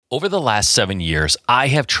Over the last 7 years, I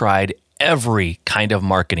have tried every kind of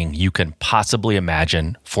marketing you can possibly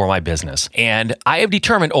imagine for my business. And I have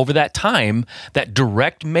determined over that time that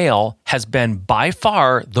direct mail has been by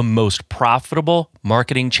far the most profitable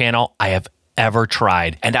marketing channel I have ever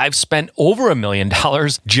tried. And I've spent over $1 million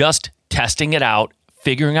just testing it out,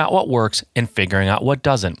 figuring out what works and figuring out what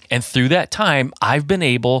doesn't. And through that time, I've been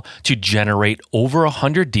able to generate over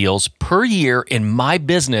 100 deals per year in my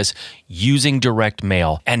business using direct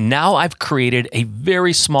mail. And now I've created a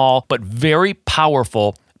very small but very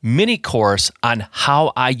powerful mini course on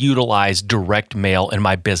how I utilize direct mail in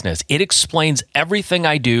my business. It explains everything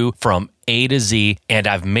I do from A to Z, and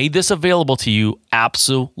I've made this available to you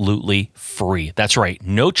absolutely free. That's right,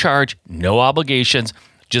 no charge, no obligations.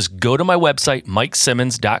 Just go to my website,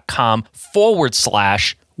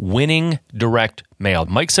 MikeSimmons.com/winning direct mail.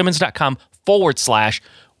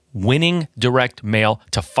 MikeSimmons.com/winning direct mail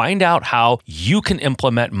to find out how you can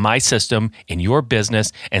implement my system in your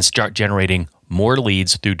business and start generating more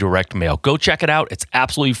leads through direct mail. Go check it out. It's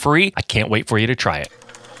absolutely free. I can't wait for you to try it.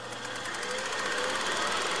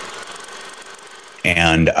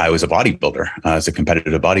 And I was a bodybuilder, as a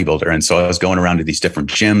competitive bodybuilder. And so I was going around to these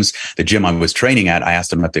different gyms. The gym I was training at, I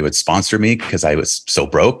asked them if they would sponsor me because I was so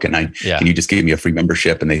broke. And can you just give me a free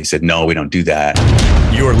membership? And they said, no, we don't do that.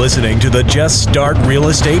 You're listening to the Just Start Real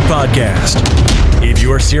Estate Podcast. If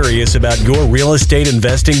you're serious about your real estate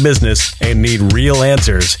investing business and need real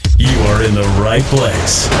answers, you are in the right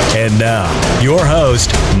place. And now, your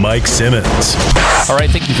host, Mike Simmons. All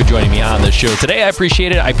right, thank you for joining me on the show today. I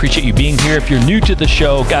appreciate it. I appreciate you being here. If you're new to the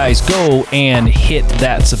show, guys, go and hit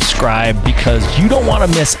that subscribe because you don't want to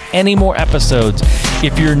miss any more episodes.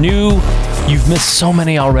 If you're new, you've missed so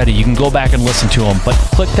many already. You can go back and listen to them, but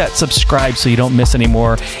click that subscribe so you don't miss any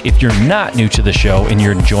more. If you're not new to the show and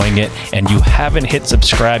you're enjoying it and you haven't hit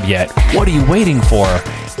subscribe yet, what are you waiting for?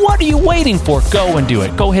 What are you waiting for? Go and do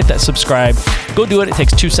it. Go hit that subscribe. Go do it. It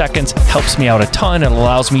takes 2 seconds. Helps me out a ton. It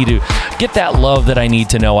allows me to get that love that I need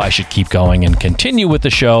to know I should keep going and continue with the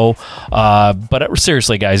show. But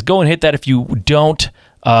seriously, guys, go and hit that if you don't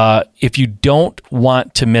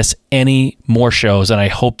want to miss any more shows, and I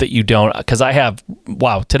hope that you don't, because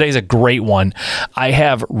today's a great one. I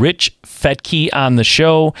have Rich Fettke on the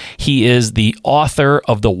show. He is the author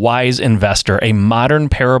of The Wise Investor, a modern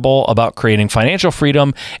parable about creating financial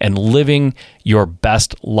freedom and living your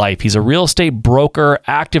best life. He's a real estate broker,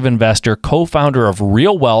 active investor, co-founder of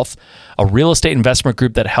Real Wealth, a real estate investment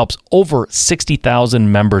group that helps over 60,000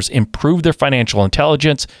 members improve their financial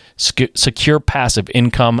intelligence, secure passive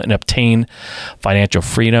income, and obtain financial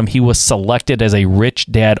freedom. He was selected as a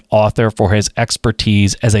Rich Dad author for his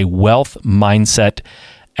expertise as a wealth mindset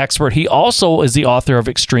expert. He also is the author of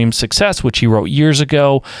Extreme Success, which he wrote years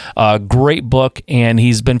ago. Great book, and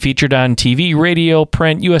he's been featured on TV, radio,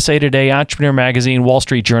 print, USA Today, Entrepreneur Magazine, Wall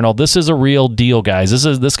Street Journal. This is a real deal, guys.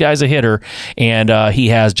 This guy's a hitter, and he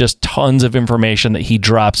has just tons of information that he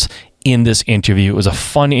drops in this interview. It was a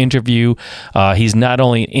fun interview. He's not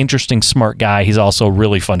only an interesting, smart guy, he's also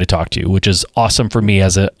really fun to talk to, which is awesome for me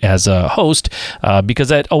as a host, because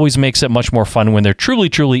that always makes it much more fun when they're truly,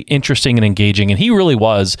 truly interesting and engaging. And he really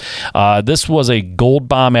was. This was a gold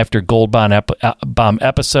bomb after gold bomb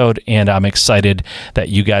episode, and I'm excited that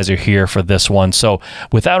you guys are here for this one. So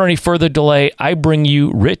without any further delay, I bring you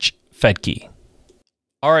Rich Fettke.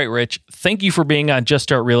 All right, Rich, thank you for being on Just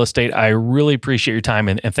Start Real Estate. I really appreciate your time,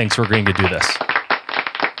 and thanks for agreeing to do this.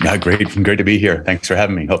 Yeah, great to be here. Thanks for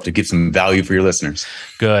having me. Hope to give some value for your listeners.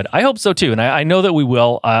 Good. I hope so too. And I know that we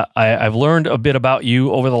will. I've learned a bit about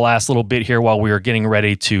you over the last little bit here while we were getting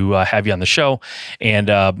ready to have you on the show. And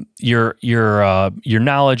your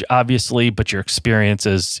knowledge, obviously, but your experience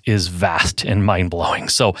is vast and mind-blowing.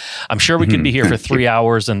 So I'm sure we could be here for 3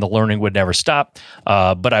 hours and the learning would never stop.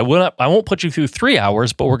 But I won't put you through 3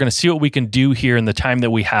 hours, but we're going to see what we can do here in the time that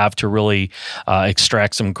we have to really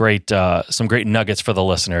extract some great nuggets for the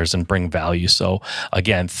listeners and bring value. So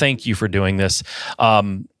again, thank you for doing this.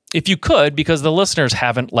 If you could, because the listeners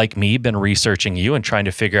haven't, like me, been researching you and trying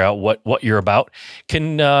to figure out what you're about,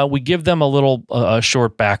 can we give them a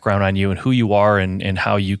short background on you and who you are and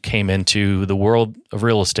how you came into the world of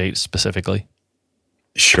real estate specifically?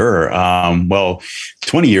 Sure. Well,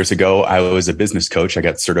 20 years ago, I was a business coach. I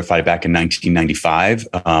got certified back in 1995.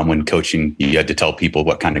 When coaching, you had to tell people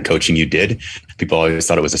what kind of coaching you did. People always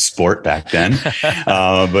thought it was a sport back then.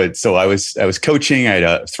 But so I was coaching. I had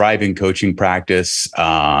a thriving coaching practice.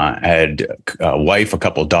 I had a wife, a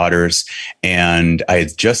couple of daughters, and I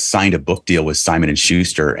had just signed a book deal with Simon &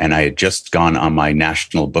 Schuster, and I had just gone on my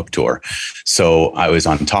national book tour. So I was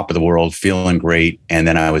on top of the world, feeling great. And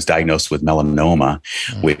then I was diagnosed with melanoma.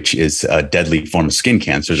 which is a deadly form of skin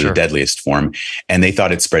cancer, the deadliest form. And they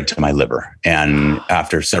thought it spread to my liver. And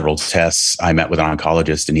after several tests, I met with an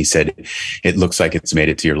oncologist and he said, it looks like it's made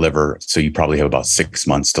it to your liver. So you probably have about 6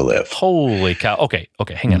 months to live. Holy cow. Okay.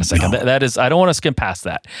 Hang on a second. That is, I don't want to skim past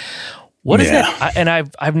that. What is that? And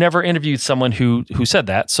I've never interviewed someone who said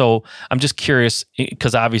that. So I'm just curious,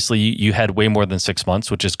 because obviously you had way more than 6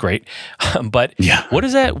 months, which is great. But what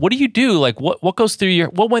is that? What do you do? Like what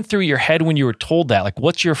went through your head when you were told that? Like,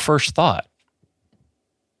 what's your first thought?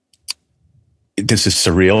 This is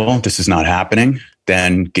surreal. This is not happening.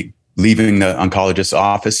 Then leaving the oncologist's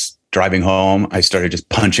office, driving home, I started just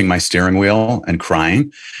punching my steering wheel and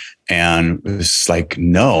crying. And it was like,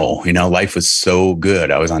 no, life was so good.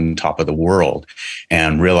 I was on top of the world,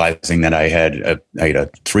 and realizing that I had a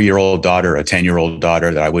 3-year-old daughter, a 10-year-old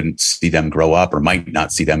daughter, that I wouldn't see them grow up or might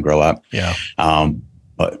not see them grow up. Yeah.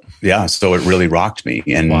 So it really rocked me.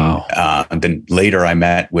 And, and then later I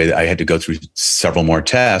had to go through several more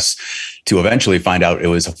tests to eventually find out it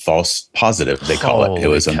was a false positive. They call it. It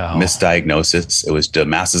was a misdiagnosis. It was the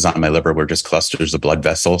masses on my liver were just clusters of blood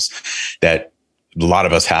vessels that a lot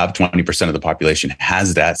of us have. 20% of the population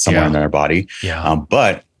has that somewhere in their body.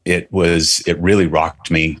 But it really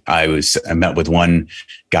rocked me. I met with one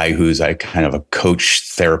guy who's a kind of a coach,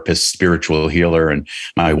 therapist, spiritual healer. And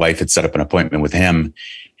my wife had set up an appointment with him.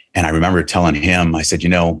 And I remember telling him, I said,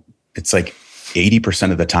 it's like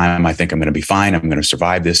 80% of the time I think I'm going to be fine. I'm going to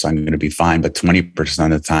survive this. I'm going to be fine. But 20%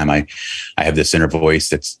 of the time I have this inner voice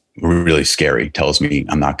that's really scary, tells me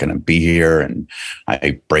I'm not going to be here. And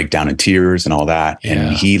I break down in tears and all that. Yeah.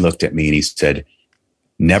 And he looked at me and he said,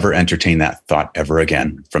 never entertain that thought ever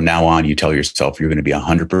again. From now on, you tell yourself you're going to be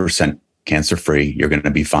 100% cancer free. You're going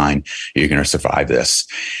to be fine. You're going to survive this.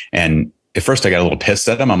 And at first I got a little pissed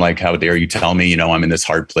at him. I'm like, how dare you tell me, I'm in this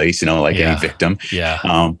hard place, like any victim.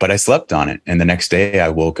 But I slept on it. And the next day I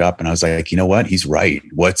woke up and I was like, you know what? He's right.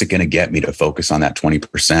 What's it going to get me to focus on that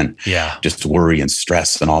 20%? Just worry and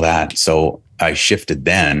stress and all that. So I shifted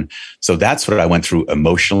then. So that's what I went through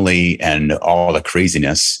emotionally and all the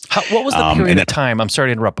craziness. What was the period of time? I'm sorry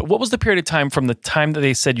to interrupt, but what was the period of time from the time that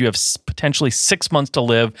they said you have potentially 6 months to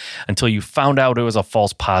live until you found out it was a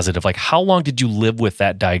false positive? Like, how long did you live with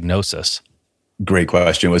that diagnosis? Great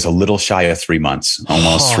question. It was a little shy of 3 months,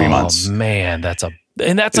 almost 3 months. Oh man, that's like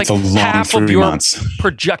half of your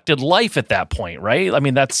projected life at that point, right? I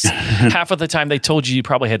mean, that's half of the time they told you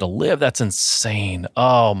probably had to live. That's insane.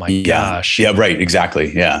 Oh my gosh. Yeah, right.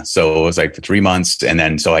 Exactly. Yeah. So it was like for 3 months. And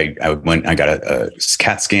then, so I got a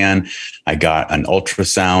CAT scan. I got an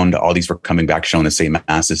ultrasound. All these were coming back showing the same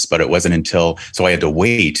masses, but it wasn't until, so I had to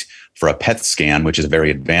wait for a PET scan, which is a very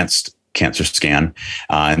advanced cancer scan.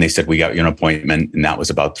 And they said, we got you an appointment. And that was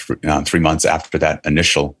about 3 months after that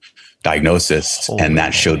initial diagnosis. And that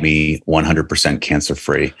showed me 100% cancer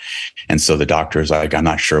free. And so the doctor's like, I'm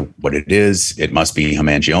not sure what it is. It must be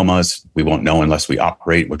hemangiomas. We won't know unless we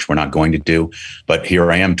operate, which we're not going to do. But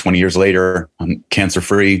here I am 20 years later, I'm cancer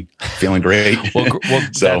free, feeling great. well,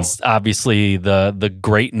 so that's obviously the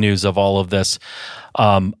great news of all of this.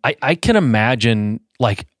 I can imagine,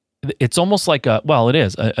 like, it's almost like it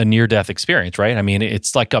is a near-death experience, right? I mean,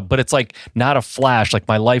 but it's like not a flash, like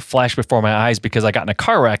my life flashed before my eyes because I got in a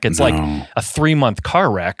car wreck. It's like a 3-month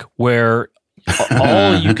car wreck where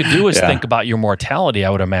all you could do is think about your mortality,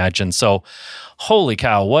 I would imagine. So, holy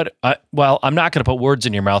cow, I'm not going to put words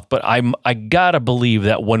in your mouth, but I gotta believe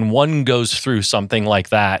that when one goes through something like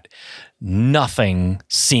that, nothing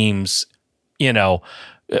seems,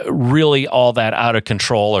 really all that out of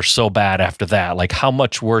control or so bad after that. Like, how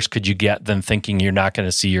much worse could you get than thinking you're not going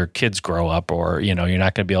to see your kids grow up, or, you're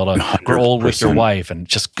not going to be able to 100%. Grow old with your wife, and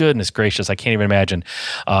just goodness gracious, I can't even imagine.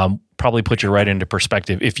 Probably put you right into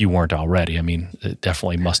perspective if you weren't already. I mean, it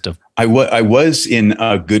definitely must have. I was in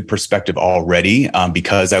a good perspective already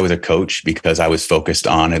because I was a coach, because I was focused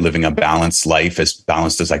on living a balanced life, as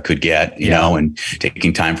balanced as I could get, you know, and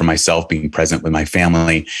taking time for myself, being present with my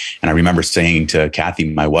family. And I remember saying to Kathy,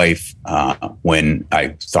 my wife, when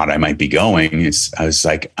I thought I might be going, I was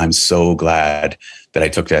like, I'm so glad that I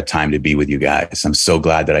took that time to be with you guys. I'm so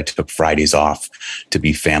glad that I took Fridays off to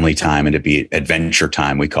be family time and to be adventure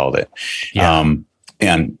time, we called it. Yeah.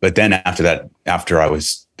 But then after that, after I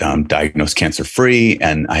was diagnosed cancer free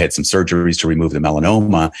and I had some surgeries to remove the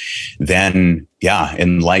melanoma, then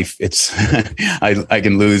in life, it's,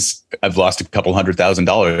 I've lost a couple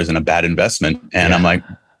 $100,000 in a bad investment. And I'm like,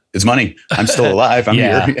 it's money. I'm still alive. I'm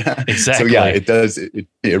here. Exactly. So it does. It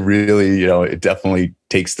really, it definitely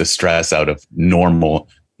takes the stress out of normal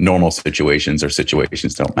situations, or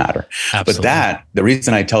situations don't matter. Absolutely. But the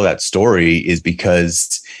reason I tell that story is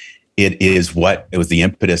because it was the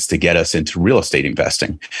impetus to get us into real estate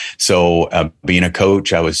investing. So being a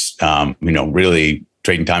coach, I was, really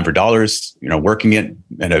trading time for dollars, working it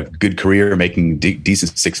at a good career, making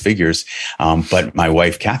decent six figures. But my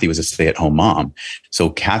wife, Kathy, was a stay-at-home mom. So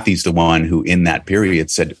Kathy's the one who in that period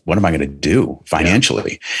said, what am I going to do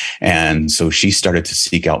financially? Yeah. And so she started to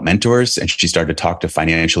seek out mentors, and she started to talk to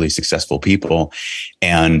financially successful people.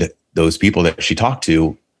 And those people that she talked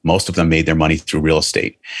to, most of them made their money through real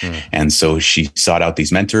estate. And so she sought out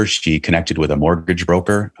these mentors. She connected with a mortgage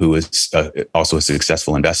broker who is also a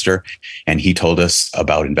successful investor. And he told us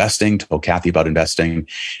about investing, told Kathy about investing.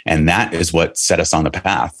 And that is what set us on the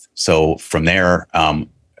path. So from there,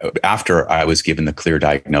 after I was given the clear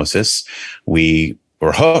diagnosis, we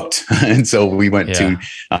were hooked. And so we went to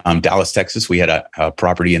Dallas, Texas. We had a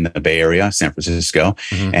property in the Bay Area, San Francisco.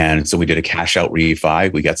 And so we did a cash out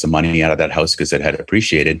refi. We got some money out of that house because it had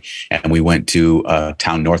appreciated. And we went to a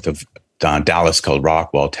town north of Dallas called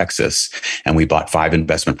Rockwall, Texas. And we bought 5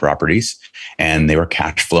 investment properties, and they were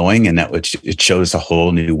cash flowing. And it showed us a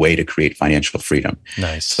whole new way to create financial freedom.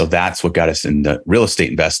 Nice. So that's what got us into real estate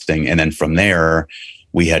investing. And then from there,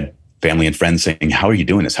 we had family and friends saying, how are you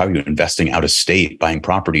doing this? How are you investing out of state, buying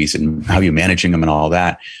properties, and how are you managing them and all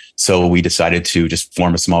that? So we decided to just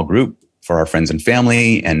form a small group for our friends and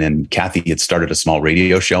family. And then Kathy had started a small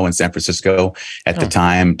radio show in San Francisco at the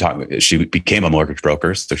time. She became a mortgage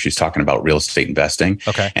broker. So she's talking about real estate investing,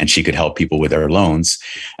 and she could help people with their loans.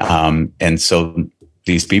 And so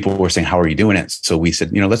these people were saying, how are you doing it? So we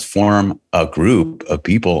said, let's form a group of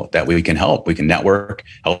people that we can help. We can network,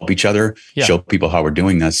 help each other, show people how we're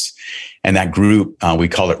doing this. And that group, we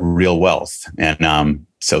call it Real Wealth. And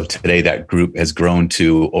so today that group has grown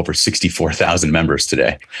to over 64,000 members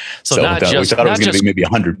today. So we thought it was going to be maybe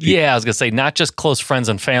 100 people. Yeah, I was going to say, not just close friends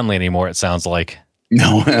and family anymore, it sounds like.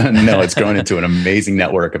 No, it's grown into an amazing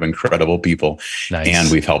network of incredible people. Nice. And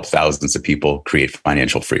we've helped thousands of people create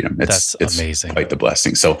financial freedom. It's amazing. Quite the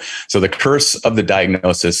blessing. So the curse of the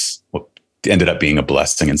diagnosis ended up being a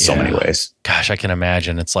blessing in so many ways. Gosh, I can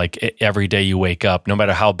imagine. It's like every day you wake up, no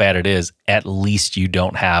matter how bad it is, at least you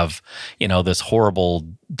don't have, this horrible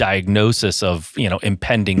diagnosis of,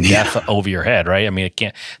 impending death over your head, right? I mean,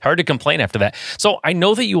 hard to complain after that. So I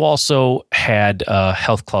know that you also had a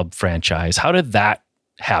health club franchise. How did that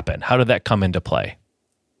happen? How did that come into play?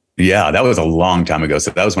 Yeah, that was a long time ago.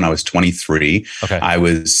 So that was when I was 23. Okay. I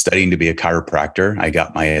was studying to be a chiropractor. I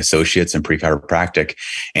got my associates in pre-chiropractic,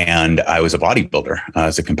 and I was a bodybuilder. I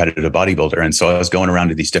was a competitive bodybuilder. And so I was going around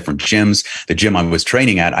to these different gyms. The gym I was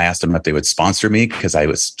training at, I asked them if they would sponsor me because I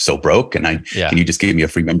was so broke. And can you just give me a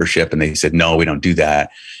free membership? And they said, no, we don't do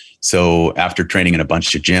that. So after training in a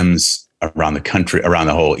bunch of gyms around the country, around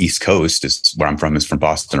the whole East Coast, is where I'm from, is from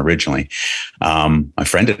Boston originally. My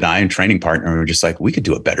friend and I, and training partner, were just like, we could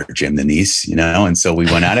do a better gym than these, And so we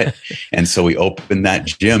went at it. And so we opened that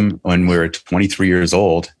gym when we were 23 years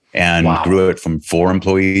old and grew it from 4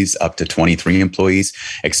 employees up to 23 employees,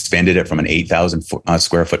 expanded it from an 8,000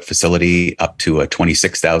 square foot facility up to a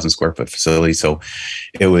 26,000 square foot facility. So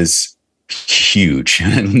it was huge.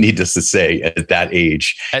 Needless to say, at that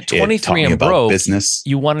age, at 23 and broke, business,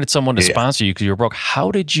 you wanted someone to sponsor you because you were broke.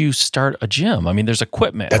 How did you start a gym? I mean, there's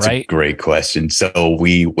equipment, That's right? That's a great question. So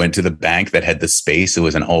we went to the bank that had the space. It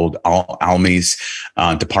was an old Almies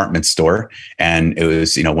department store, and it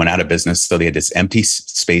was, went out of business. So they had this empty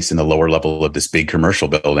space in the lower level of this big commercial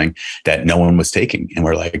building that no one was taking. And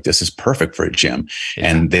we're like, this is perfect for a gym. Yeah.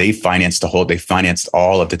 And they financed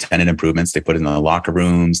all of the tenant improvements. They put in the locker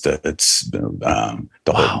rooms, the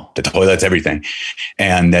toilets, everything.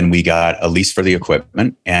 And then we got a lease for the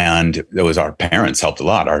equipment, and it was our parents helped a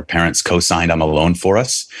lot. Our parents co-signed on the loan for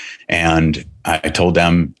us. And I told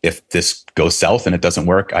them, if this goes south and it doesn't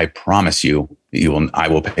work, I promise I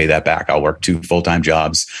will pay that back. I'll work 2 full-time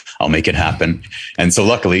jobs. I'll make it happen. And so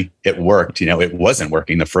luckily it worked. It wasn't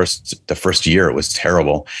working. The first year, it was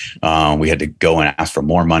terrible. We had to go and ask for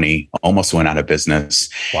more money, almost went out of business.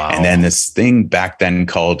 Wow. And then this thing back then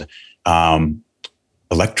called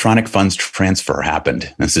electronic funds transfer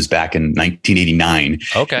happened. This is back in 1989.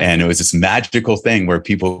 Okay. And it was this magical thing where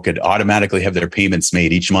people could automatically have their payments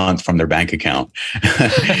made each month from their bank account.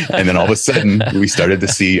 And then all of a sudden we started to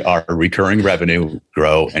see our recurring revenue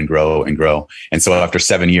grow and grow and grow. And so after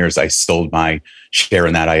 7 years, I sold my share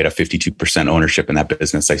in that. I had a 52% ownership in that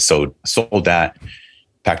business. I sold that,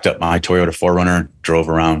 packed up my Toyota 4Runner, drove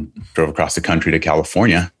across the country to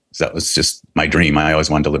California. So that was just my dream. I always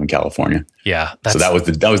wanted to live in California. Yeah. So that was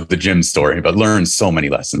the gym story, but learned so many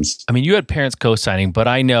lessons. I mean, you had parents co-signing, but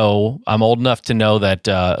I'm old enough to know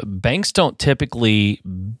that banks don't typically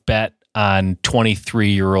bet on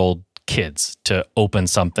 23-year-old kids to open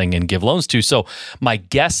something and give loans to. So my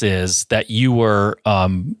guess is that you were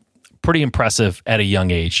pretty impressive at a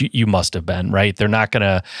young age. You must have been, right?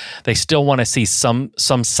 They still want to see some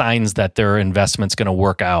signs that their investment's going to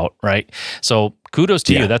work out, right? So kudos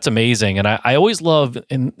to you. That's amazing. And I always love,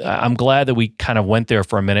 and I'm glad that we kind of went there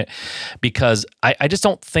for a minute, because I just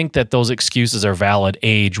don't think that those excuses are valid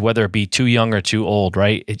age, whether it be too young or too old,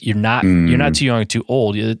 right? You're not too young or too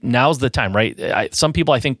old. Now's the time, right? Some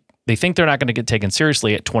people, I think, they think they're not going to get taken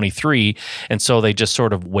seriously at 23, and so they just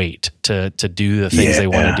sort of wait to do the things they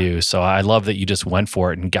want to do. So I love that you just went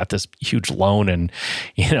for it and got this huge loan, and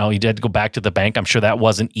you had to go back to the bank. I'm sure that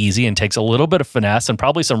wasn't easy and takes a little bit of finesse and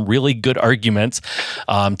probably some really good arguments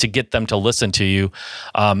to get them to listen to you.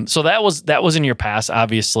 So that was in your past,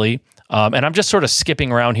 obviously. And I'm just sort of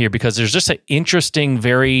skipping around here because there's just an interesting,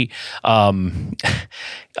 very, what's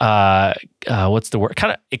the word?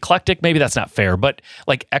 Kind of eclectic. Maybe that's not fair, but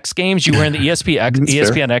like X Games, you were in the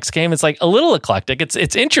ESPN X Game. It's like a little eclectic.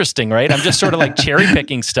 It's interesting, right? I'm just sort of like cherry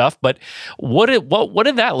picking stuff. But what did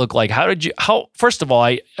that look like? First of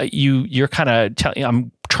all, you're kind of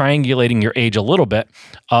I'm triangulating your age a little bit.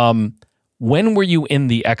 When were you in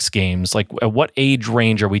the X Games? Like, at what age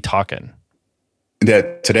range are we talking?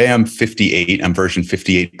 That today I'm 58. I'm version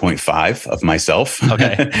 58.5 of myself.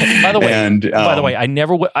 Okay. By the way, I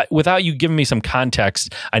never without you giving me some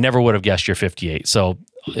context, I never would have guessed you're 58. So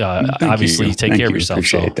obviously you take care of yourself.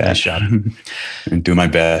 Appreciate that. Nice job. And do my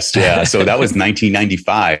best. Yeah. So that was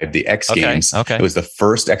 1995, the X Games. Okay. It was the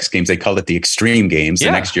first X Games. They called it the Extreme Games.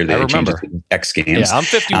 The next year they changed it to X Games. Yeah, I'm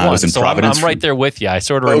 51, so I'm right there with you. I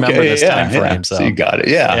sort of remember this time frame. So you got it.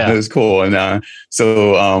 Yeah, it was cool. And I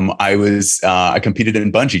competed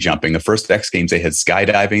in bungee jumping. The first X Games, they had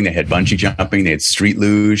skydiving, they had bungee jumping, they had street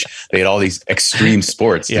luge, they had all these extreme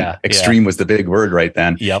sports. Extreme was the big word right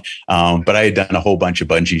then. Yep. But I had done a whole bunch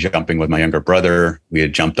of bungee jumping with my younger brother. We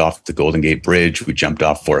had jumped off the Golden Gate Bridge. We jumped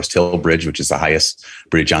off Forest Hill Bridge, which is the highest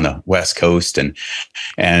bridge on the West Coast.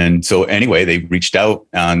 And so anyway, they reached out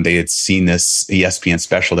and they had seen this ESPN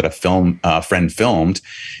special that a friend filmed.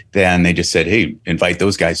 Then they just said, hey, invite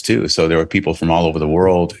those guys too. So there were people from all over the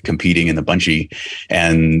world competing in the bungee,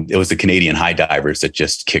 and it was the Canadian high divers that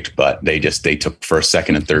just kicked butt. They took first,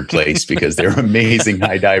 second, and third place because they're amazing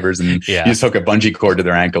high divers, and you just hook a bungee cord to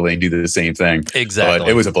their ankle and they do the same thing. Exactly. But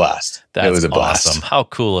it was a blast. It was a blast. Awesome. How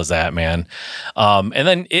cool is that, man? And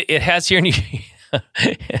then it has here,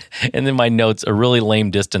 and then my notes, a really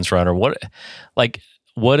lame distance runner.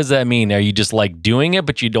 What does that mean? Are you just like doing it,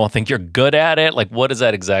 but you don't think you're good at it? Like, what does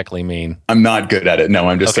that exactly mean? I'm not good at it. No,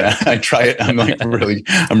 I'm just, I try it.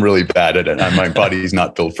 I'm really bad at it. My body's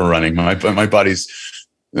not built for running. My body's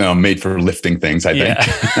made for lifting things, I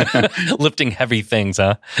think. Lifting heavy things,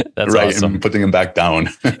 huh? That's right, awesome. And putting them back down.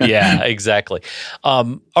 Yeah, exactly.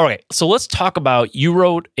 All right, so let's talk about, you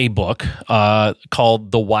wrote a book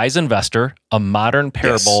called The Wise Investor, a modern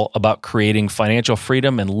parable about creating financial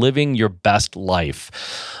freedom and living your best life.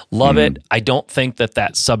 Love it. I don't think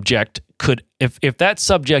that subject could, if that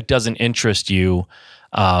subject doesn't interest you,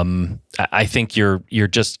 I think you're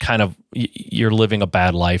just kind of, you're living a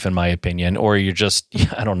bad life, in my opinion, or you're just,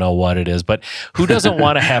 I don't know what it is, but who doesn't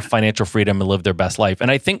want to have financial freedom and live their best life?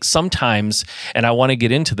 And I think sometimes, and I want to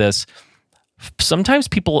get into this, sometimes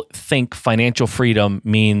people think financial freedom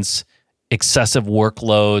means excessive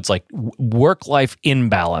workloads, like work-life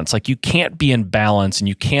imbalance. Like you can't be in balance and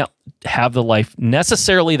you can't have the life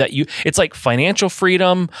necessarily that it's like financial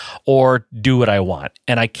freedom or do what I want.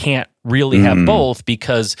 And I can't really have both,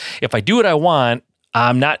 because if I do what I want,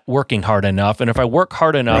 I'm not working hard enough. And if I work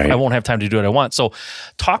hard enough, I won't have time to do what I want. So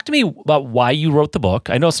talk to me about why you wrote the book.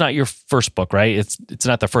 I know it's not your first book, right? It's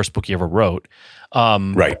not the first book you ever wrote.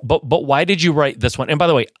 Right. But why did you write this one? And by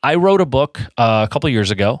the way, I wrote a book a couple of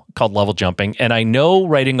years ago called Level Jumping, and I know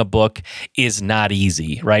writing a book is not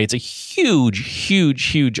easy, right? It's a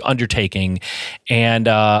huge undertaking, and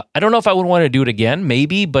I don't know if I would want to do it again,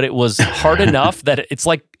 maybe, but it was hard enough that it's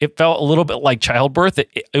like it felt a little bit like childbirth.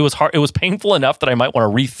 It was hard. It was painful enough that I might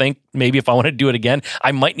want to rethink. Maybe if I want to do it again,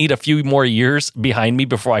 I might need a few more years behind me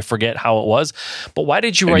before I forget how it was. But why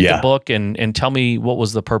did you write the book, and tell me what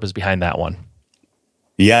was the purpose behind that one?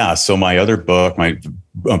 Yeah. So my other book, my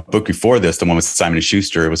book before this, the one with Simon &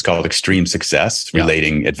 Schuster, it was called Extreme Success,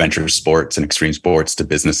 relating adventure sports and extreme sports to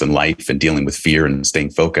business and life and dealing with fear and staying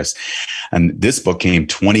focused. And this book came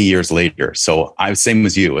 20 years later. So I was same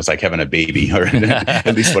as you. It was like having a baby, or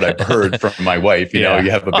at least what I've heard from my wife. You know,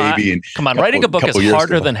 you have a baby. And come on, writing a book is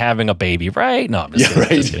harder than having a baby, right? No, I'm just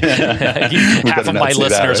kidding. Half of my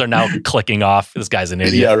listeners are now clicking off. This guy's an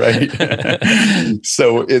idiot. Yeah, right.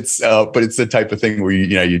 So it's, but it's the type of thing where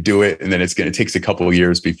you do it, and then it takes a couple of years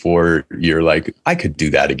years before you're like, I could do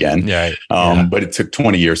that again. But it took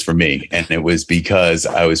 20 years for me. And it was because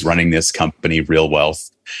I was running this company, Real Wealth,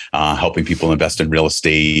 helping people invest in real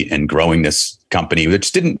estate and growing this company,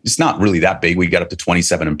 which it's not really that big. We got up to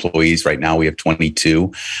 27 employees. Right now we have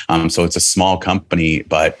 22. So it's a small company,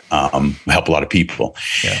 but we help a lot of people.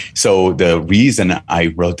 Yeah. So the reason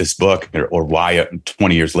I wrote this book, or why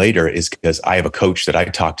 20 years later, is because I have a coach that I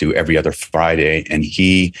talk to every other Friday, and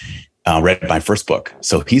he read my first book.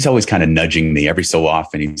 So he's always kind of nudging me every so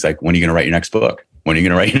often. He's like, when are you going to write your next book? When are you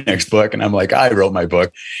going to write your next book? And I'm like, I wrote my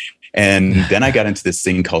book. And then I got into this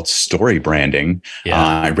thing called story branding.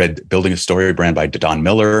 I read Building a Story Brand by Don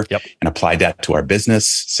Miller and applied that to our business,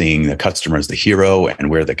 seeing the customer as the hero and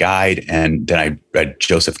we're the guide. And then I read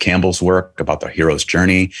Joseph Campbell's work about the hero's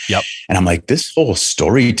journey. And I'm like, this whole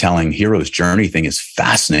storytelling hero's journey thing is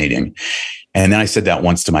fascinating. And then I said that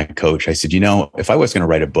once to my coach. I said, if I was going to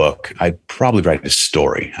write a book, I'd probably write a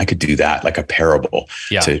story. I could do that, like a parable,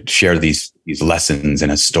 to share these lessons in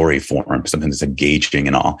a story form, something that's engaging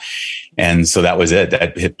and all. And so that was it.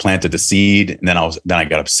 That had planted the seed. And then I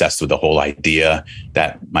got obsessed with the whole idea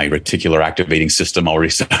that my reticular activating system already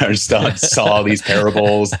saw all these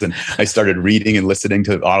parables. And I started reading and listening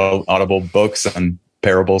to audible books on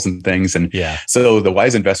parables and things. And so The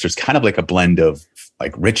Wise Investor is kind of like a blend of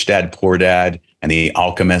like Rich Dad, Poor Dad, and The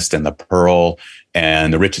Alchemist, and The Pearl,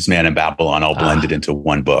 and The Richest Man in Babylon, all blended into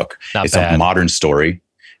one book. It's a modern story.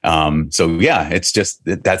 It's just,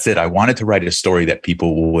 that's it. I wanted to write a story that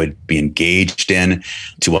people would be engaged in,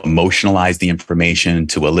 to emotionalize the information,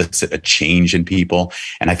 to elicit a change in people.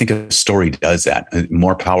 And I think a story does that,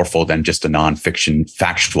 more powerful than just a nonfiction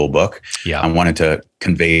factual book. I wanted to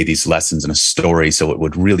convey these lessons in a story so it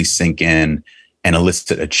would really sink in and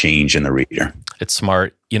elicit a change in the reader. It's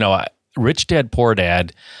smart. Rich Dad, Poor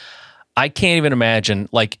Dad, I can't even imagine,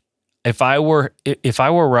 like, if I were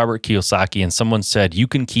Robert Kiyosaki and someone said, you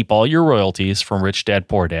can keep all your royalties from Rich Dad,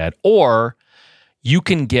 Poor Dad, or you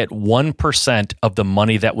can get 1% of the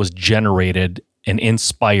money that was generated and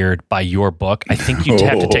inspired by your book, I think you'd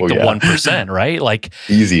have to take the 1%, right? Like,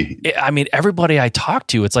 easy. I mean, everybody I talked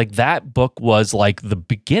to, it's like that book was like the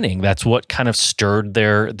beginning. That's what kind of stirred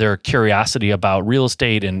their curiosity about real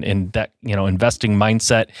estate and that, investing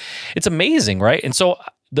mindset. It's amazing, right? And so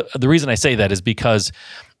the reason I say that is because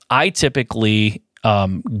I typically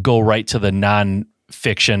go right to the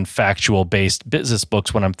non-fiction, factual-based business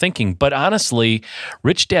books when I'm thinking. But honestly,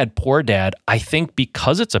 Rich Dad, Poor Dad, I think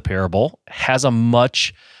because it's a parable, has a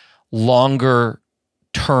much longer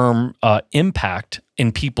term impact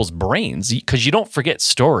in people's brains, because you don't forget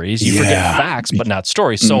stories. You forget facts, but not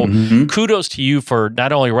stories. So kudos to you for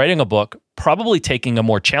not only writing a book, probably taking a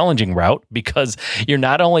more challenging route, because you're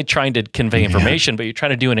not only trying to convey information, but you're trying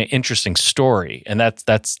to do an interesting story. And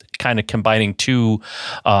that's kind of combining two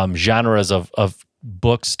genres of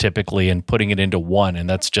books typically and putting it into one. And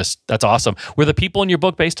that's awesome. Were the people in your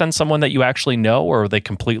book based on someone that you actually know, or are they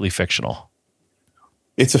completely fictional?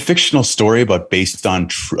 It's a fictional story, but based on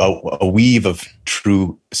a weave of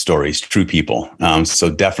true stories, true people. So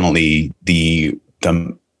definitely the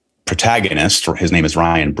protagonist, his name is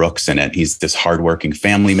Ryan Brooks in it. He's this hardworking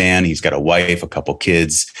family man. He's got a wife, a couple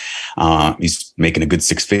kids. He's making a good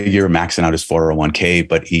six-figure, maxing out his 401k,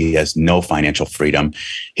 but he has no financial freedom.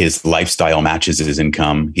 His lifestyle matches his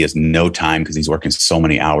income. He has no time because he's working so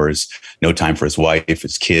many hours, no time for his wife,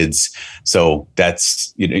 his kids. So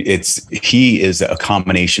he is a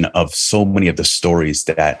combination of so many of the stories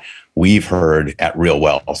that we've heard at Real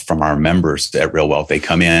Wealth from our members at Real Wealth. They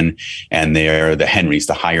come in and they're the Henrys,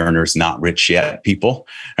 the high earners, not rich yet people,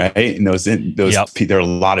 right? And there are a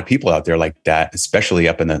lot of people out there like that, especially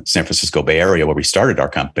up in the San Francisco Bay Area where we started our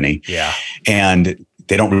company. And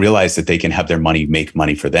they don't realize that they can have their money make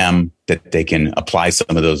money for them, that they can apply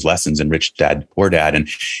some of those lessons in Rich Dad, Poor Dad. And,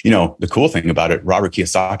 the cool thing about it, Robert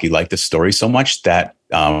Kiyosaki liked this story so much that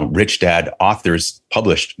Rich Dad authors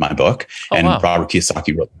published my book, Robert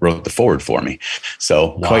Kiyosaki wrote the foreword for me.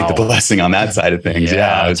 So quite the blessing on that side of things.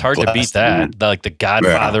 Yeah, it's hard to beat that. Like the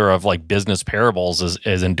godfather of like business parables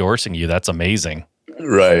is endorsing you. That's amazing.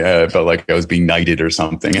 Right. I felt like I was being knighted or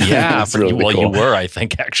something. Yeah. Cool. You were, I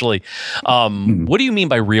think, actually. What do you mean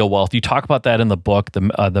by real wealth? You talk about that in the book.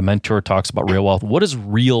 The mentor talks about real wealth. What does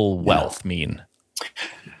real wealth mean?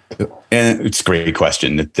 And it's a great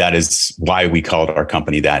question. That is why we called our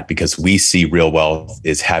company that, because we see real wealth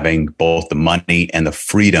is having both the money and the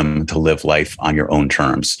freedom to live life on your own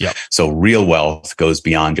terms. So real wealth goes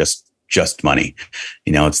beyond just money.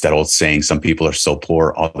 It's that old saying, some people are so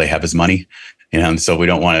poor, all they have is money. And so we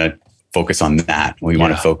don't want to focus on that. We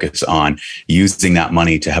want to focus on using that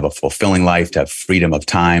money to have a fulfilling life, to have freedom of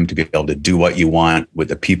time, to be able to do what you want with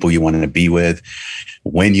the people you want to be with,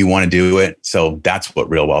 when you want to do it. So that's what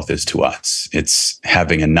real wealth is to us. It's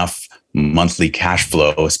having enough monthly cash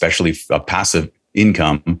flow, especially a passive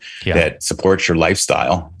income that supports your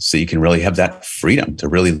lifestyle, so you can really have that freedom to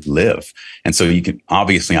really live. And so you can,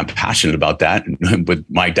 obviously I'm passionate about that. And with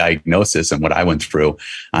my diagnosis and what I went through,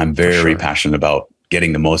 I'm very passionate about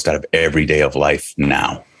getting the most out of every day of life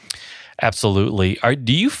now. Absolutely.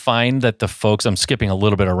 Do you find that the folks, I'm skipping a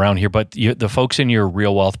little bit around here, but the folks in your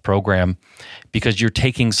Real Wealth program, because you're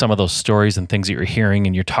taking some of those stories and things that you're hearing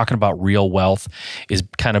and you're talking about real wealth is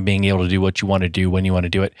kind of being able to do what you want to do when you want to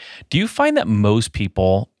do it. Do you find that most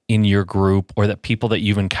people in your group, or that people that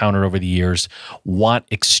you've encountered over the years, want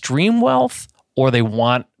extreme wealth, or they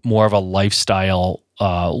want more of a lifestyle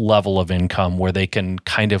level of income where they can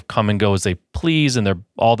kind of come and go as they please and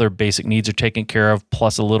all their basic needs are taken care of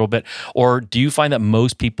plus a little bit? Or do you find that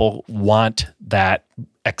most people want that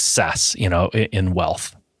excess, in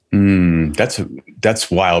wealth? That's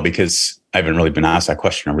wild, because I haven't really been asked that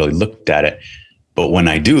question. I really looked at it. But when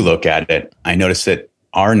I do look at it, I notice that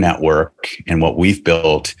our network and what we've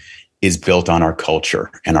built is built on our culture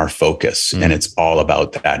and our focus. And it's all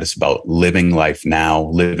about that. It's about living life now,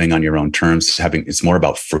 living on your own terms, it's more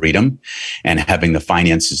about freedom and having the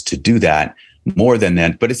finances to do that more than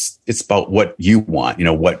that. But it's about what you want.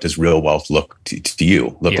 What does real wealth look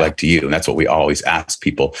like to you? And that's what we always ask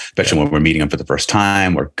people, especially when we're meeting them for the first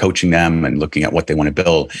time, we're coaching them and looking at what they want to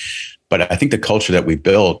build. But I think the culture that we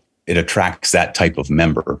built, it attracts that type of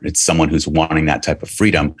member. It's someone who's wanting that type of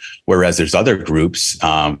freedom. Whereas there's other groups,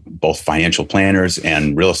 both financial planners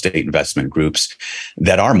and real estate investment groups,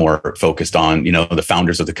 that are more focused on, the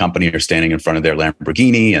founders of the company are standing in front of their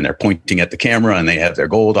Lamborghini and they're pointing at the camera and they have their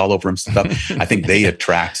gold all over them stuff. I think they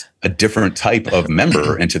attract a different type of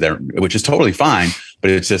member into which is totally fine,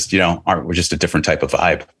 but it's just, we're just a different type of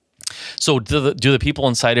vibe. So do the people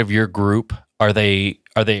inside of your group, are they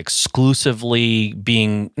exclusively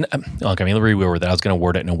being, okay, let me reword that. I was going to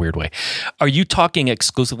word it in a weird way. Are you talking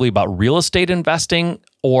exclusively about real estate investing,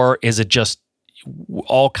 or is it just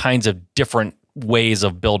all kinds of different ways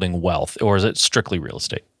of building wealth, or is it strictly real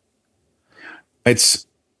estate? It's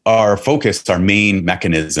our focus, our main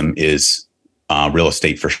mechanism is real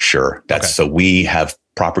estate for sure. So we have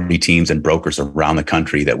property teams and brokers around the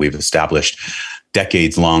country that we've established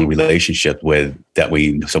decades-long relationship with,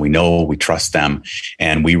 so we know, we trust them,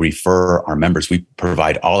 and we refer our members. We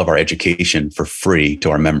provide all of our education for free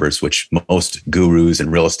to our members, which most gurus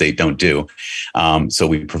in real estate don't do. So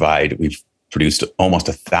we've produced almost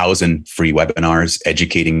 1,000 free webinars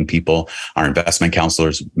educating people. Our investment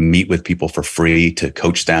counselors meet with people for free to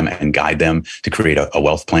coach them and guide them to create a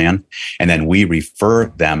wealth plan. And then we refer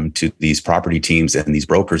them to these property teams and these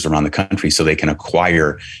brokers around the country so they can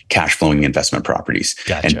acquire cash flowing investment properties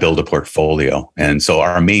and build a portfolio. And so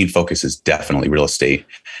our main focus is definitely real estate.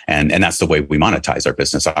 And that's the way we monetize our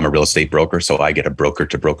business. I'm a real estate broker, so I get a broker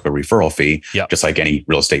to broker referral fee, just like any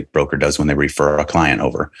real estate broker does when they refer a client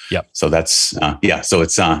over. So that's, so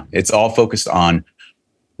it's all focused on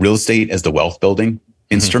real estate as the wealth building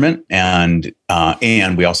instrument. And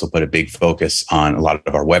we also put a big focus on a lot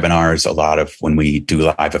of our webinars, a lot of when we do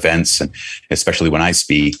live events, and especially when I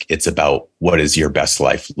speak, it's about what does your best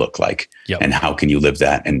life look like and how can you live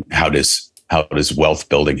that? And how does wealth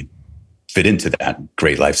building fit into that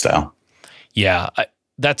great lifestyle? Yeah,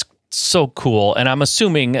 that's so cool. And I'm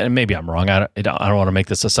assuming, and maybe I'm wrong, I don't want to make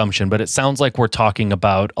this assumption, but it sounds like we're talking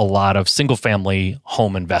about a lot of single family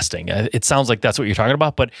home investing. It sounds like that's what you're talking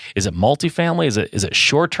about, but is it multifamily? Is it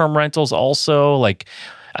short-term rentals also? Like,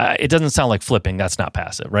 it doesn't sound like flipping. That's not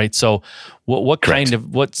passive, right? So what kind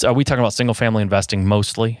of, are we talking about single family investing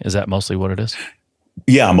mostly? Is that mostly what it is?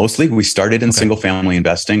 Yeah, mostly. We started in single family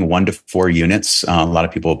investing, 1 to 4 units. A lot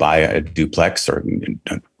of people buy a duplex or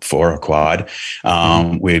 4 a quad.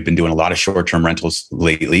 We've been doing a lot of short-term rentals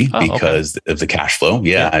lately because of the cash flow.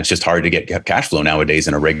 It's just hard to get cash flow nowadays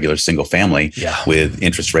in a regular single family with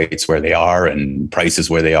interest rates where they are and prices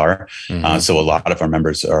where they are. So a lot of our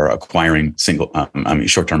members are acquiring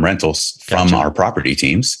short-term rentals from our property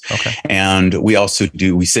teams. And we also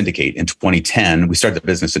we syndicate. In 2010, we started the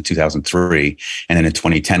business in 2003. And then in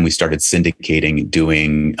 2010, we started syndicating,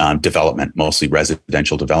 doing development, mostly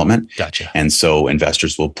residential development. And so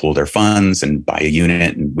investors will pool their funds and buy a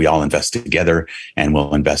unit, and we all invest together, and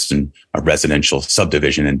we'll invest in a residential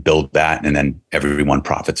subdivision and build that, and then everyone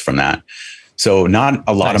profits from that. So not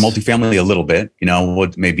a lot of multifamily, a little bit,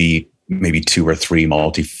 maybe 2 or 3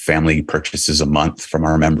 multifamily purchases a month from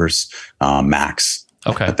our members, max.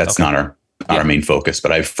 But that's not our main focus,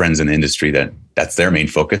 but I have friends in the industry that's their main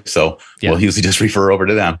focus. So we'll usually just refer over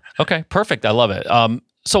to them. Okay, perfect. I love it.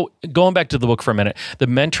 So going back to the book for a minute, The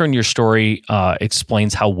Mentor in Your Story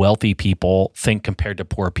explains how wealthy people think compared to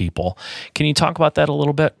poor people. Can you talk about that a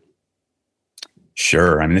little bit?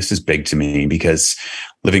 Sure. I mean, this is big to me because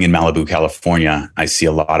living in Malibu, California, I see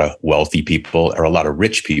a lot of wealthy people, or a lot of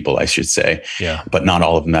rich people, I should say. Yeah. But not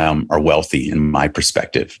all of them are wealthy in my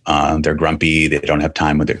perspective. They're grumpy. They don't have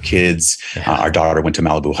time with their kids. Yeah. Our daughter went to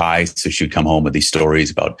Malibu High, so she would come home with these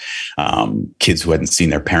stories about kids who hadn't seen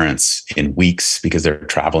their parents in weeks because they're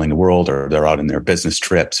traveling the world or they're out on their business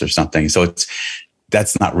trips or something. So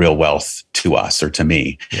that's not real wealth to us or to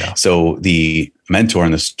me. Yeah. So the mentor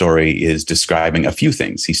in the story is describing a few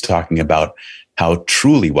things. He's talking about how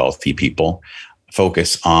truly wealthy people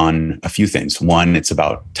focus on a few things. One, it's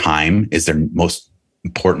about time is their most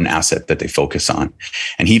important asset that they focus on.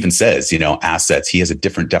 And he even says, assets, he has a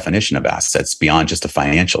different definition of assets beyond just a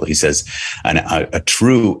financial. He says a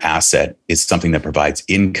true asset is something that provides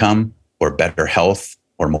income or better health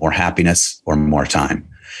or more happiness or more time.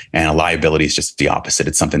 And a liability is just the opposite.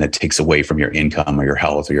 It's something that takes away from your income or your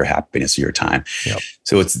health or your happiness or your time. Yep.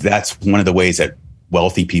 So that's one of the ways that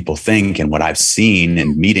wealthy people think. And what I've seen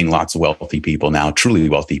in meeting lots of wealthy people now, truly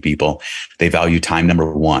wealthy people, they value time, number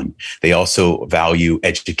one. They also value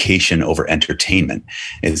education over entertainment.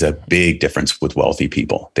 Is a big difference with wealthy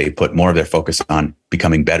people. They put more of their focus on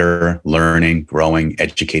becoming better, learning, growing,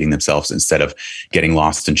 educating themselves instead of getting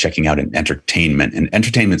lost and checking out in entertainment. And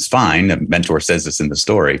entertainment's fine. The mentor says this in the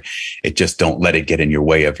story. It just don't let it get in your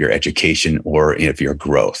way of your education or of your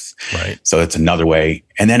growth. Right. So that's another way.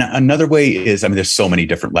 And then another way is, there's so many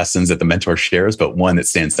different lessons that the mentor shares, but one that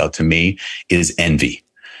stands out to me is envy.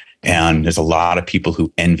 And there's a lot of people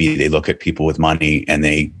who envy. They look at people with money and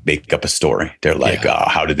they make up a story. They're like, oh,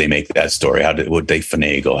 how did they make that story? Would they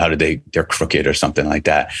finagle? They're crooked or something like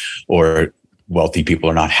that. Or wealthy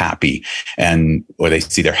people are not happy or they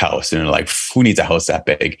see their house and they're like, who needs a house that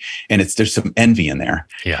big? And there's some envy in there.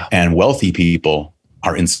 Yeah. And wealthy people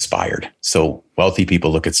are inspired. So wealthy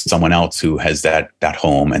people look at someone else who has that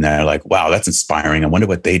home and they're like, wow, that's inspiring. I wonder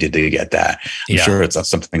what they did to get that. I'm sure it's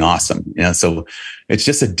something awesome. So it's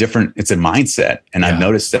just it's a mindset. And I've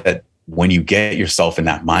noticed that when you get yourself in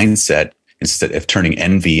that mindset, instead of turning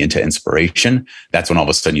envy into inspiration, that's when all of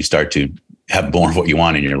a sudden you start to have more of what you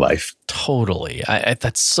want in your life. Totally.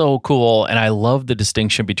 That's so cool. And I love the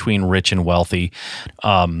distinction between rich and wealthy.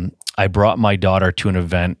 I brought my daughter to an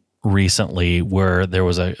event recently where there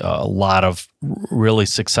was a lot of really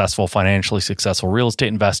financially successful real estate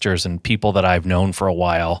investors and people that I've known for a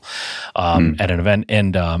while at an event.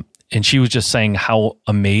 And she was just saying how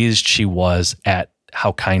amazed she was at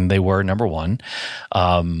how kind they were, number one.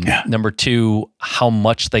 Number two, how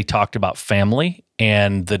much they talked about family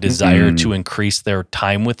and the desire to increase their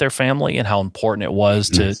time with their family and how important it was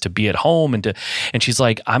to be at home. And she's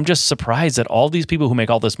like, I'm just surprised that all these people who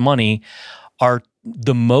make all this money are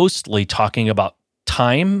the mostly talking about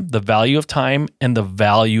time, the value of time, and the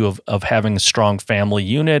value of having a strong family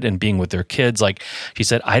unit and being with their kids. Like she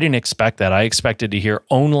said, I didn't expect that. I expected to hear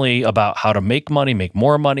only about how to make money, make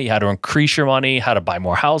more money, how to increase your money, how to buy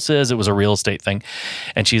more houses. It was a real estate thing.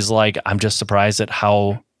 And she's like, I'm just surprised at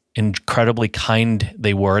how incredibly kind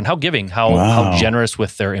they were and how giving, how generous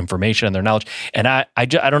with their information and their knowledge. And I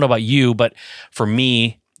don't know about you, but for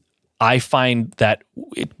me, I find that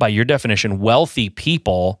by your definition, wealthy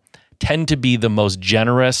people tend to be the most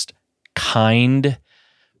generous, kind,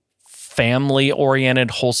 family-oriented,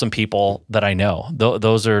 wholesome people that I know.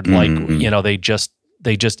 Those are like,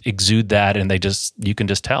 they just exude that, and you can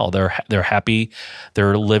just tell they're happy.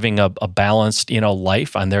 They're living a balanced,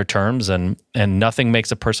 life on their terms, and nothing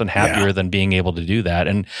makes a person happier than being able to do that.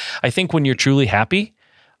 And I think when you're truly happy,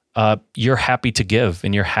 you're happy to give,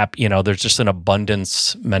 and you're happy, there's just an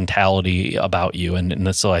abundance mentality about you.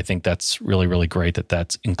 And so I think that's really, really great that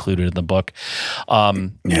that's included in the book. How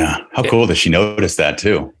cool that she noticed that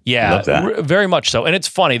too. Yeah, I love that. Very much so. And it's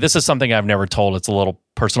funny, this is something I've never told. It's a little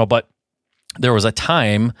personal, but there was a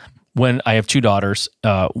time when I have two daughters,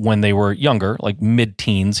 when they were younger, like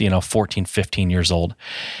mid-teens, 14, 15 years old.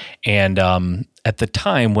 And at the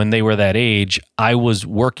time when they were that age, I was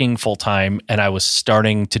working full-time and I was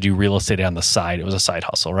starting to do real estate on the side. It was a side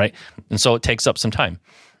hustle, right? And so it takes up some time.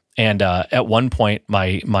 And at one point,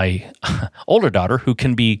 my older daughter, who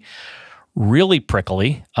can be really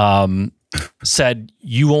prickly, said,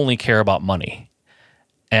 "You only care about money."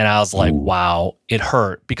 And I was like, wow, it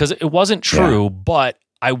hurt because it wasn't true, but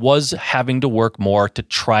I was having to work more to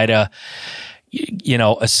try to,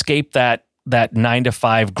 escape that that 9 to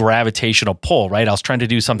 5 gravitational pull, right? I was trying to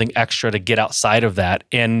do something extra to get outside of that.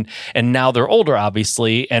 And now they're older,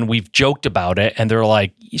 obviously, and we've joked about it. And they're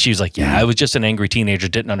like, she was like, yeah, I was just an angry teenager,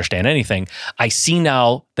 didn't understand anything. I see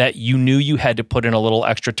now that you knew you had to put in a little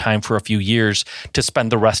extra time for a few years to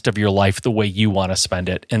spend the rest of your life the way you want to spend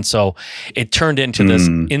it. And so it turned into this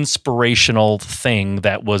inspirational thing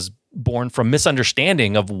that was born from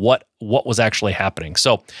misunderstanding of what was actually happening.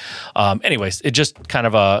 So anyways, it just kind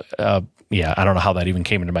of I don't know how that even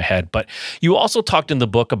came into my head. But you also talked in the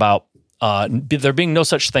book about there being no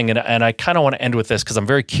such thing, and I kind of want to end with this because I'm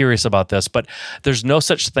very curious about this, but there's no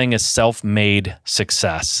such thing as self-made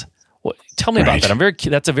success. Tell me about that.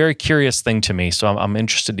 That's a very curious thing to me, so I'm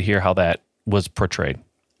interested to hear how that was portrayed.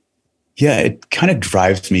 Yeah, it kind of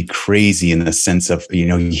drives me crazy in the sense of,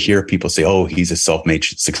 you hear people say, oh, he's a self-made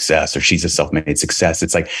success or she's a self-made success.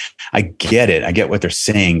 It's like, I get it. I get what they're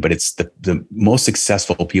saying, but it's the most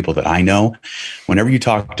successful people that I know. Whenever you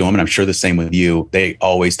talk to them, and I'm sure the same with you, they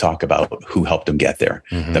always talk about who helped them get there,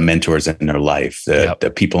 the mentors in their life,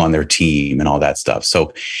 the people on their team and all that stuff.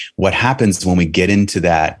 So what happens when we get into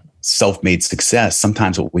that self-made success,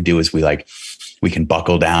 sometimes what we do is we can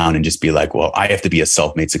buckle down and just be like, well, I have to be a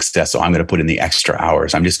self-made success. So I'm going to put in the extra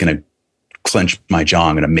hours. I'm just going to clench my jaw.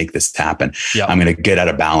 I'm going to make this happen. Yep. I'm going to get out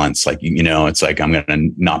of balance. Like, it's like, I'm going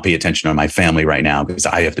to not pay attention to my family right now because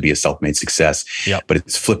I have to be a self-made success. Yep. But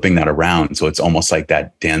it's flipping that around. So it's almost like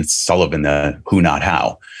that Dan Sullivan, the who, not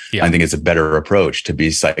how. Yep. I think it's a better approach to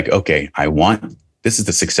be like, okay, this is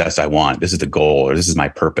the success I want. This is the goal, or this is my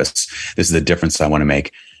purpose. This is the difference I want to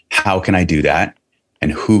make. How can I do that?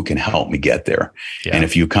 And who can help me get there? Yeah. And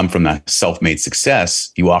if you come from a self-made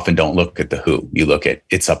success, you often don't look at the who. You look at,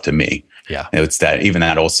 it's up to me. Yeah. It's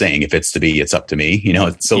that old saying, if it's to be, it's up to me.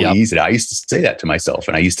 It's so easy. I used to say that to myself,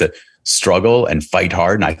 and I used to struggle and fight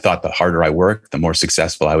hard. And I thought the harder I worked, the more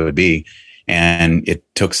successful I would be. And it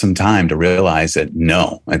took some time to realize that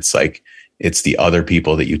no, it's the other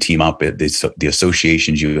people that you team up with, the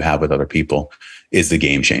associations you have with other people is the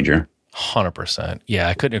game changer. 100%. Yeah,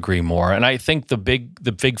 I couldn't agree more. And I think the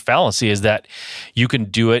big fallacy is that you can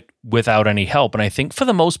do it without any help. And I think for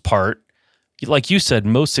the most part, like you said,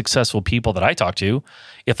 most successful people that I talk to,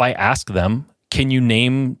 if I ask them, can you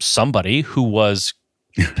name somebody who was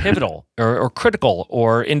pivotal or critical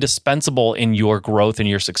or indispensable in your growth and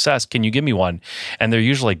your success? Can you give me one? And they're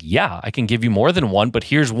usually like, yeah, I can give you more than one, but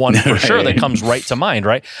here's one for sure that comes right to mind,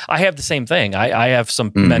 right? I have the same thing. I have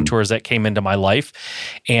some mentors that came into my life,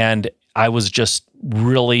 and I was just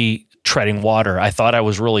really treading water. I thought I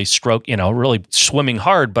was really really swimming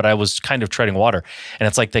hard, but I was kind of treading water. And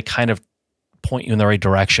it's like they kind of point you in the right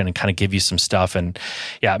direction and kind of give you some stuff. And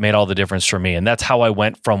yeah, it made all the difference for me. And that's how I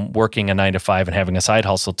went from working a 9 to 5 and having a side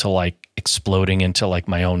hustle to like exploding into like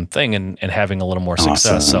my own thing and having a little more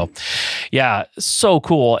success. So yeah, so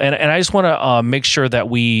cool. And I just want to make sure that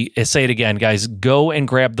we say it again, guys, go and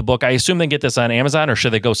grab the book. I assume they get this on Amazon, or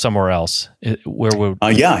should they go somewhere else? Where would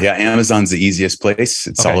Amazon's the easiest place.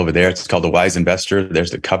 It's all over there. It's called The Wise Investor.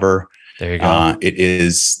 There's the cover. There you go. It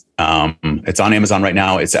is. It's on Amazon right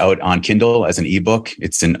now. It's out on Kindle as an ebook.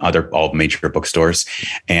 It's in all major bookstores,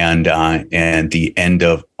 and the end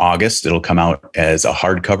of August, it'll come out as a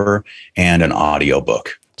hardcover and an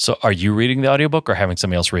audiobook. So, are you reading the audiobook or having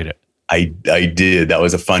somebody else read it? I did. That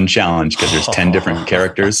was a fun challenge because there's 10 different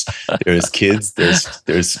characters. There's kids,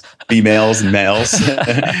 there's females and males.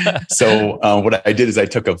 So what I did is I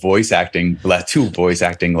took two voice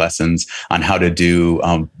acting lessons on how to do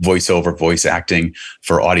voiceover voice acting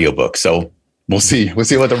for audiobooks. So we'll see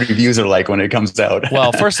what the reviews are like when it comes out.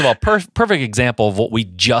 Well, first of all, perfect example of what we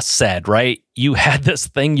just said, right? You had this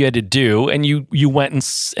thing you had to do, and you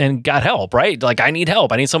went and got help, right? Like, I need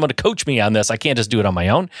help. I need someone to coach me on this. I can't just do it on my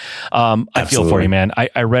own. I feel for you, man.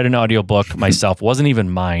 I read an audiobook myself. It wasn't even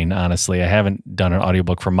mine, honestly. I haven't done an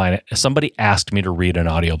audiobook for mine. Somebody asked me to read an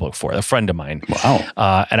audiobook for it, a friend of mine.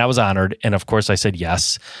 Wow. And I was honored. And of course I said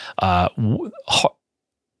yes.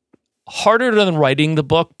 Harder than writing the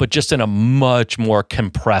book, but just in a much more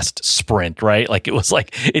compressed sprint, right? Like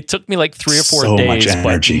it took me like 3 or 4 days,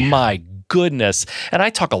 but my goodness. And I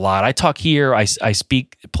talk a lot. I talk here, I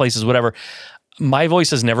speak places, whatever. My voice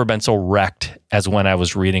has never been so wrecked as when I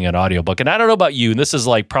was reading an audiobook. And I don't know about you, and this is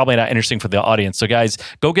like probably not interesting for the audience. So guys,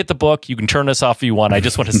 go get the book. You can turn this off if you want. I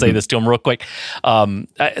just want to say this to them real quick.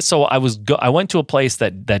 So I went to a place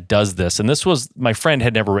that does this, and this was, my friend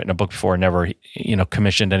had never written a book before, never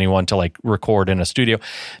commissioned anyone to like record in a studio.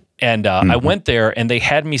 And I went there, and they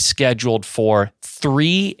had me scheduled for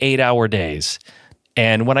 3 8-hour days.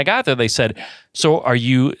 And when I got there, they said, so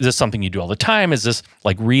is this something you do all the time? Is this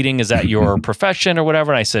like reading? Is that your profession or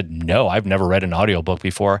whatever? And I said, no, I've never read an audiobook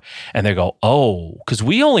before. And they go, oh, because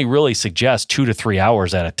we only really suggest 2 to 3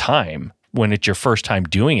 hours at a time when it's your first time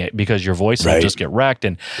doing it, because your voice will just get wrecked.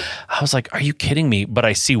 And I was like, are you kidding me? But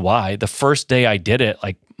I see why. The first day I did it,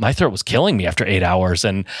 like my throat was killing me after 8 hours,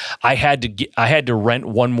 and I had to rent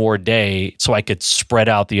one more day so I could spread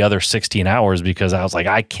out the other 16 hours, because I was like,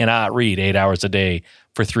 I cannot read 8 hours a day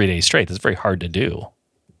for 3 days straight. That's very hard to do.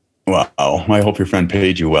 Wow. I hope your friend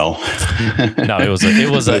paid you well. No, it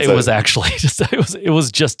was actually just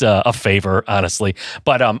a favor, honestly.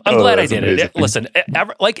 But I'm glad I did it. Listen,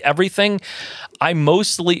 like everything, I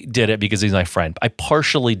mostly did it because he's my friend. I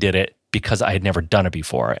partially did it because I had never done it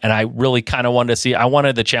before. And I really kind of wanted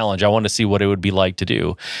the challenge. I wanted to see what it would be like to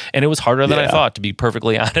do. And it was harder than I thought, to be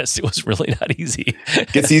perfectly honest. It was really not easy.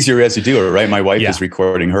 It gets easier as you do it, right? My wife is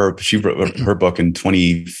recording she wrote her book in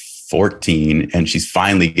 2014, and she's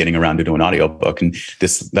finally getting around to doing an audiobook. And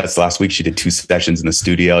that's last week. She did 2 sessions in the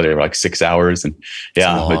studio. They were like 6 hours. And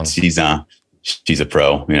but she's a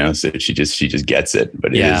pro, so she just gets it.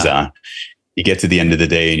 But it is, you get to the end of the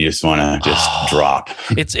day and you just want to drop.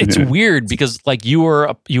 It's weird because like you were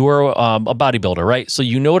a bodybuilder, right? So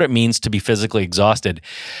you know what it means to be physically exhausted.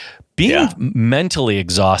 Being mentally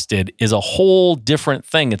exhausted is a whole different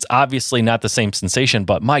thing. It's obviously not the same sensation,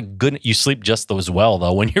 but my goodness, you sleep just as well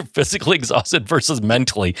though when you're physically exhausted versus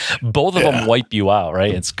mentally. Both of them wipe you out,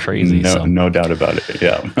 right? It's crazy. No doubt about it.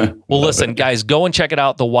 Yeah. Well, listen, guys, go and check it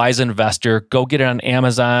out. The Wise Investor. Go get it on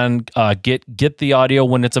Amazon. Get the audio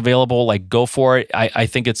when it's available. Like, go for it. I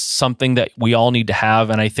think it's something that we all need to have,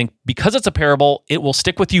 and I think because it's a parable, it will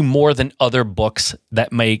stick with you more than other books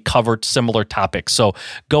that may cover similar topics. So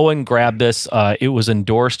go and grab this. It was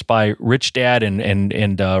endorsed by Rich Dad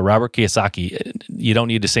and Robert Kiyosaki. You don't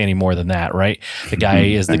need to say any more than that, right? The guy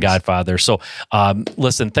is the godfather. So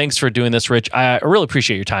listen, thanks for doing this, Rich. I really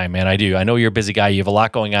appreciate your time, man. I do. I know you're a busy guy. You have a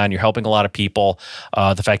lot going on. You're helping a lot of people.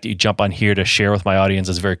 The fact that you jump on here to share with my audience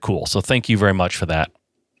is very cool. So thank you very much for that.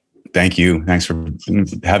 Thank you. Thanks for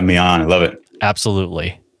having me on. I love it.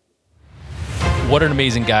 Absolutely. What an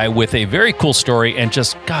amazing guy with a very cool story and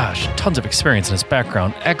just, tons of experience in his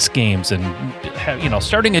background, X Games, and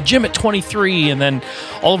starting a gym at 23, and then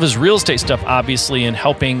all of his real estate stuff, obviously, and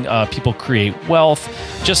helping people create wealth.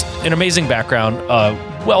 Just an amazing background,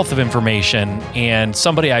 wealth of information, and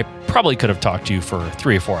somebody I probably could have talked to for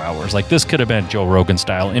 3 or 4 hours. Like, this could have been a Joe Rogan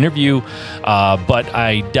style interview, but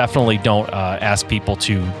I definitely don't ask people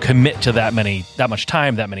to commit to that much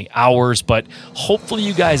time, that many hours. But hopefully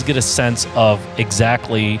you guys get a sense of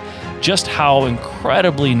exactly just how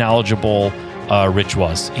incredibly knowledgeable Rich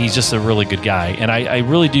was. He's just a really good guy. And I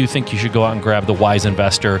really do think you should go out and grab The Wise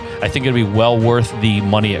Investor. I think it'll be well worth the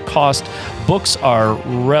money it costs. Books are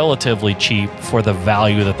relatively cheap for the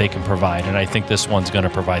value that they can provide. And I think this one's going to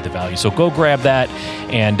provide the value. So go grab that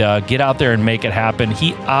and get out there and make it happen.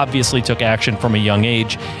 He obviously took action from a young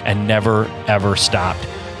age and never, ever stopped.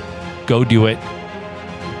 Go do it.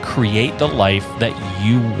 Create the life that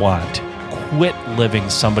you want. Quit living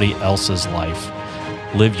somebody else's life.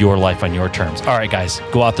 Live your life on your terms. All right, guys,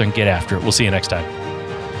 go out there and get after it. We'll see you next time.